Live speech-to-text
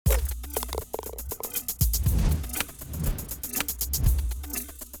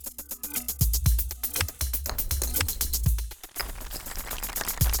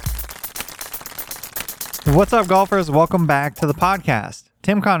What's up, golfers? Welcome back to the podcast.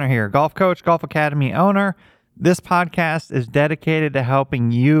 Tim Connor here, golf coach, Golf Academy owner. This podcast is dedicated to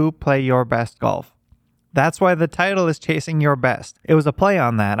helping you play your best golf. That's why the title is Chasing Your Best. It was a play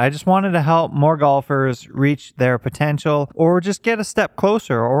on that. I just wanted to help more golfers reach their potential or just get a step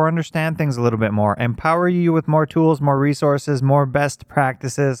closer or understand things a little bit more, empower you with more tools, more resources, more best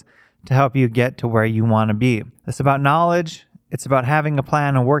practices to help you get to where you want to be. It's about knowledge. It's about having a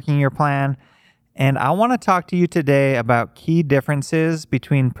plan and working your plan. And I want to talk to you today about key differences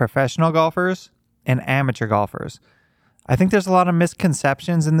between professional golfers and amateur golfers. I think there's a lot of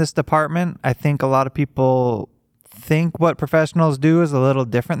misconceptions in this department. I think a lot of people think what professionals do is a little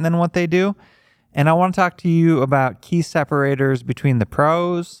different than what they do. And I want to talk to you about key separators between the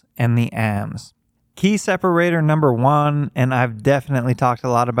pros and the AMs. Key separator number one, and I've definitely talked a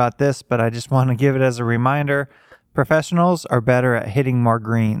lot about this, but I just want to give it as a reminder. Professionals are better at hitting more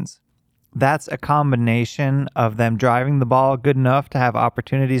greens. That's a combination of them driving the ball good enough to have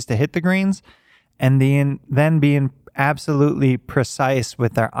opportunities to hit the greens and then being absolutely precise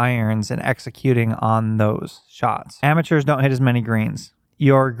with their irons and executing on those shots. Amateurs don't hit as many greens.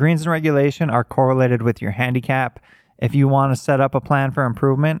 Your greens in regulation are correlated with your handicap. If you want to set up a plan for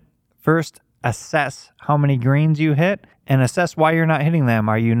improvement, first assess how many greens you hit and assess why you're not hitting them.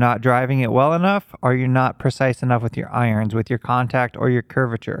 Are you not driving it well enough? Are you not precise enough with your irons, with your contact or your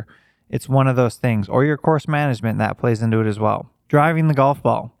curvature? It's one of those things. Or your course management, that plays into it as well. Driving the golf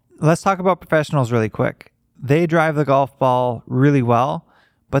ball. Let's talk about professionals really quick. They drive the golf ball really well,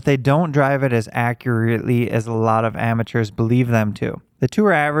 but they don't drive it as accurately as a lot of amateurs believe them to. The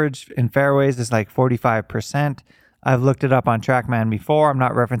tour average in fairways is like 45%. I've looked it up on TrackMan before. I'm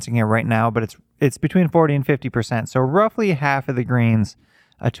not referencing it right now, but it's between 40 and 50%. So roughly half of the greens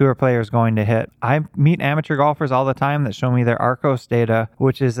a tour player is going to hit. I meet amateur golfers all the time that show me their Arccos data,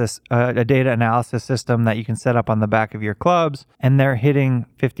 which is a data analysis system that you can set up on the back of your clubs, and they're hitting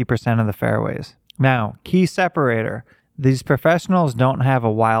 50% of the fairways. Now, key separator. These professionals don't have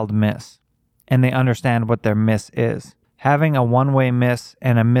a wild miss, and they understand what their miss is. Having a one-way miss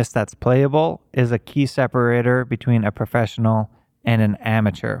and a miss that's playable is a key separator between a professional and an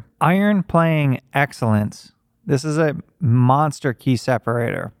amateur. Iron playing excellence. This is a monster key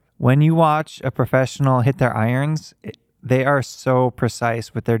separator. When you watch a professional hit their irons, they are so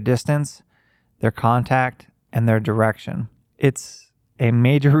precise with their distance, their contact, and their direction. It's a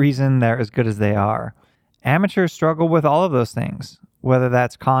major reason they're as good as they are. Amateurs struggle with all of those things, whether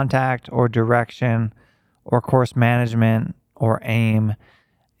that's contact or direction or course management or aim.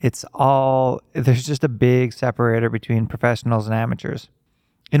 There's just a big separator between professionals and amateurs.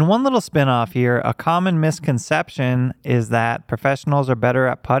 In one little spin-off here, a common misconception is that professionals are better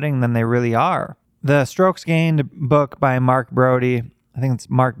at putting than they really are. The Strokes Gained book by Mark Brody, I think it's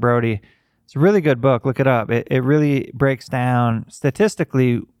Mark Brody, it's a really good book. Look it up. It really breaks down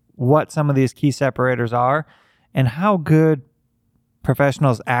statistically what some of these key separators are and how good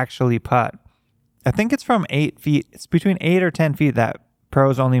professionals actually putt. I think it's from 8 feet. It's between 8 or 10 feet that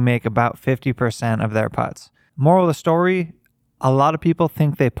pros only make about 50% of their putts. Moral of the story, a lot of people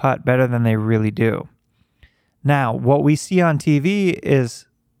think they putt better than they really do. Now, what we see on TV is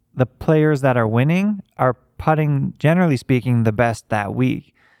the players that are winning are putting, generally speaking, the best that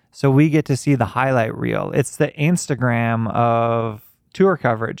week. So we get to see the highlight reel. It's the Instagram of tour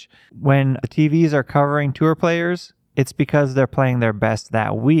coverage. When the TVs are covering tour players, it's because they're playing their best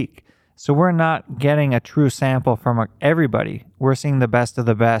that week. So we're not getting a true sample from everybody. We're seeing the best of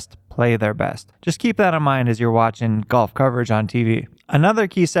the best play their best. Just keep that in mind as you're watching golf coverage on TV. Another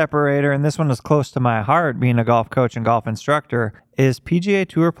key separator, and this one is close to my heart being a golf coach and golf instructor, is PGA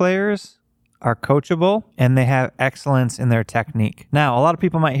Tour players are coachable and they have excellence in their technique. Now, a lot of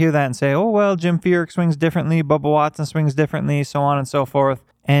people might hear that and say, oh, well, Jim Furyk swings differently, Bubba Watson swings differently, so on and so forth.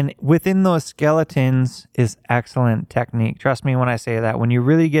 And within those skeletons is excellent technique. Trust me when I say that. When you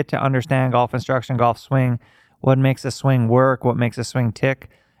really get to understand golf instruction, golf swing, what makes a swing work, what makes a swing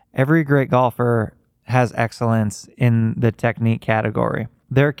tick, every great golfer has excellence in the technique category.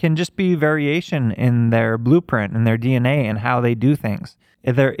 There can just be variation in their blueprint and their DNA and how they do things.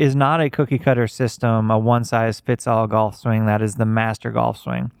 There is not a cookie cutter system, a one-size-fits-all golf swing that is the master golf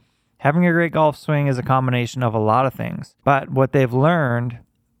swing. Having a great golf swing is a combination of a lot of things. But what they've learned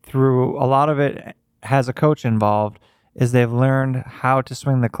through a lot of it has a coach involved is they've learned how to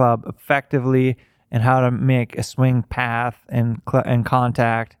swing the club effectively and how to make a swing path and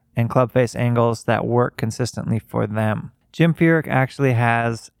contact and club face angles that work consistently for them. Jim Furyk actually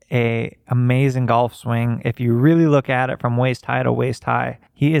has a amazing golf swing. If you really look at it from waist high to waist high,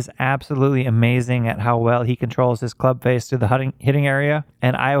 he is absolutely amazing at how well he controls his club face to the hitting area,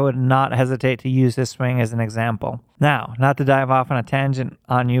 and I would not hesitate to use his swing as an example. Now, not to dive off on a tangent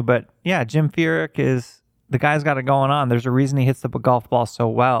on you, but yeah, Jim Furyk is... the guy's got it going on. There's a reason he hits the golf ball so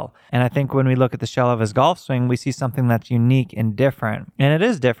well. And I think when we look at the shell of his golf swing, we see something that's unique and different. And it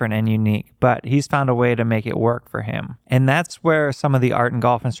is different and unique, but he's found a way to make it work for him. And that's where some of the art in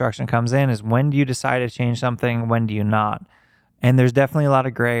golf instruction comes in, is when do you decide to change something, when do you not? And there's definitely a lot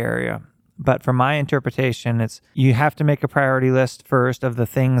of gray area. But from my interpretation, it's you have to make a priority list first of the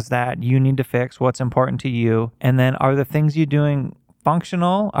things that you need to fix, what's important to you. And then are the things you're doing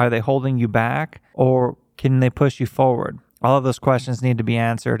functional? Are they holding you back? Or can they push you forward? All of those questions need to be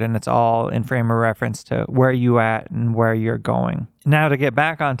answered, and it's all in frame of reference to where you at and where you're going. Now, to get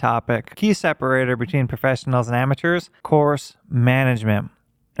back on topic, key separator between professionals and amateurs, course management.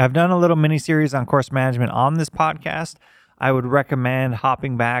 I've done a little mini series on course management on this podcast. I would recommend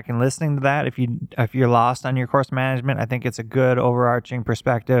hopping back and listening to that if you're lost on your course management. I think it's a good overarching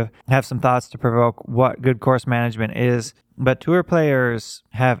perspective. I have some thoughts to provoke what good course management is. But tour players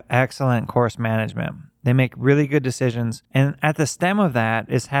have excellent course management. They make really good decisions. And at the stem of that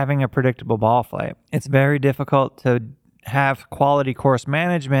is having a predictable ball flight. It's very difficult to have quality course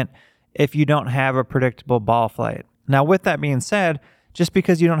management if you don't have a predictable ball flight. Now, with that being said, just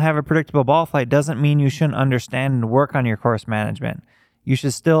because you don't have a predictable ball flight doesn't mean you shouldn't understand and work on your course management. You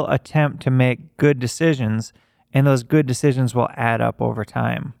should still attempt to make good decisions, and those good decisions will add up over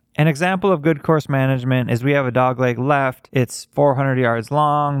time. An example of good course management is we have a dogleg left. It's 400 yards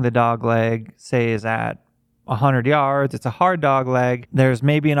long. The dogleg, say, is at 100 yards. It's a hard dog leg. There's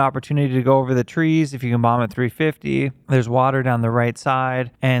maybe an opportunity to go over the trees if you can bomb at 350. There's water down the right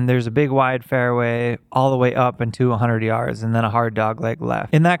side, and there's a big wide fairway all the way up into 100 yards, and then a hard dog leg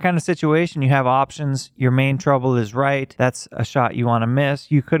left. In that kind of situation, you have options. Your main trouble is right. That's a shot you want to miss.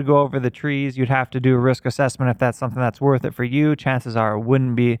 You could go over the trees. You'd have to do a risk assessment if that's something that's worth it for you. Chances are it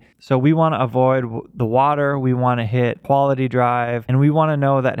wouldn't be. So we want to avoid the water. We want to hit quality drive, and we want to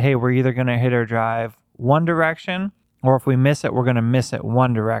know that, hey, we're either going to hit our drive one direction, or if we miss it, we're going to miss it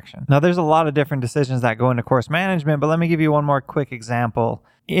one direction. Now, there's a lot of different decisions that go into course management, but let me give you one more quick example.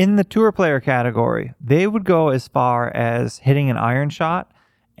 In the tour player category, they would go as far as hitting an iron shot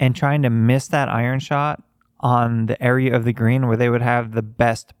and trying to miss that iron shot on the area of the green where they would have the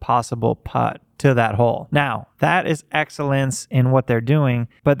best possible putt to that hole. Now, that is excellence in what they're doing,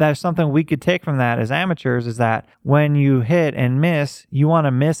 but that's something we could take from that as amateurs, is that when you hit and miss, you want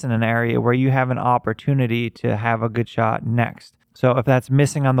to miss in an area where you have an opportunity to have a good shot next. So if that's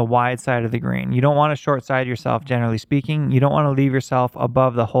missing on the wide side of the green, you don't want to short side yourself, generally speaking. You don't want to leave yourself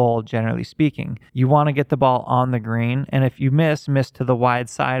above the hole, generally speaking. You want to get the ball on the green, and if you miss to the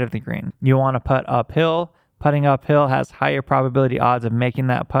wide side of the green. You want to putt uphill. Putting uphill has higher probability odds of making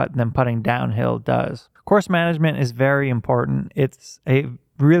that putt than putting downhill does. Course management is very important. It's a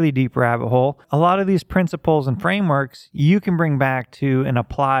really deep rabbit hole. A lot of these principles and frameworks you can bring back to and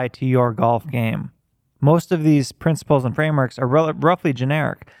apply to your golf game. Most of these principles and frameworks are roughly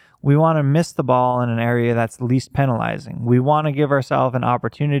generic. We want to miss the ball in an area that's least penalizing. We want to give ourselves an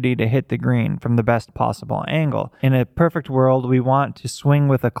opportunity to hit the green from the best possible angle. In a perfect world, we want to swing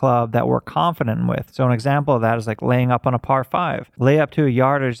with a club that we're confident with. So an example of that is like laying up on a par 5. Lay up to a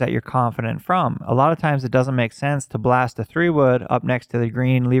yardage that you're confident from. A lot of times it doesn't make sense to blast a 3-wood up next to the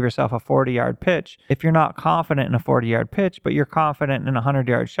green, leave yourself a 40-yard pitch if you're not confident in a 40-yard pitch, but you're confident in a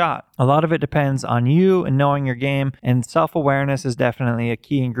 100-yard shot. A lot of it depends on you and knowing your game, and self-awareness is definitely a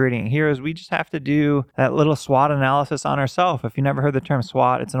key ingredient here. Is we just have to do that little SWOT analysis on ourselves. If you never heard the term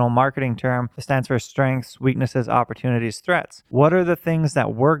SWOT, it's an old marketing term. It stands for strengths, weaknesses, opportunities, threats. What are the things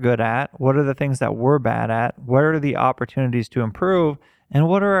that we're good at? What are the things that we're bad at? What are the opportunities to improve? And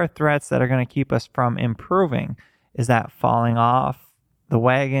what are our threats that are going to keep us from improving? Is that falling off the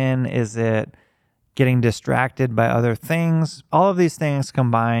wagon? Is it getting distracted by other things? All of these things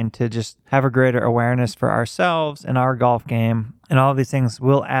combine to just have a greater awareness for ourselves and our golf game. And all of these things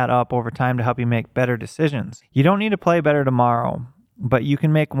will add up over time to help you make better decisions. You don't need to play better tomorrow, but you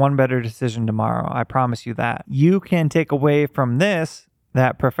can make one better decision tomorrow. I promise you that. You can take away from this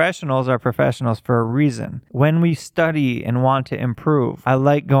that professionals are professionals for a reason. When we study and want to improve, I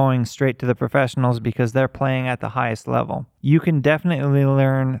like going straight to the professionals because they're playing at the highest level. You can definitely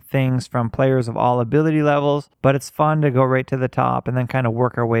learn things from players of all ability levels, but it's fun to go right to the top and then kind of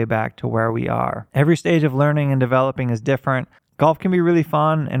work our way back to where we are. Every stage of learning and developing is different. Golf can be really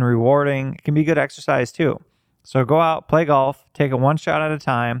fun and rewarding. It can be good exercise too. So go out, play golf, take it one shot at a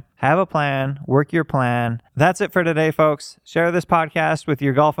time, have a plan, work your plan. That's it for today, folks. Share this podcast with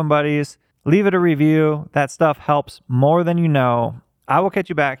your golfing buddies. Leave it a review. That stuff helps more than you know. I will catch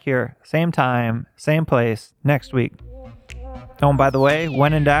you back here, same time, same place, next week. Oh, and by the way,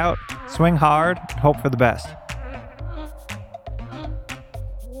 when in doubt, swing hard, hope for the best.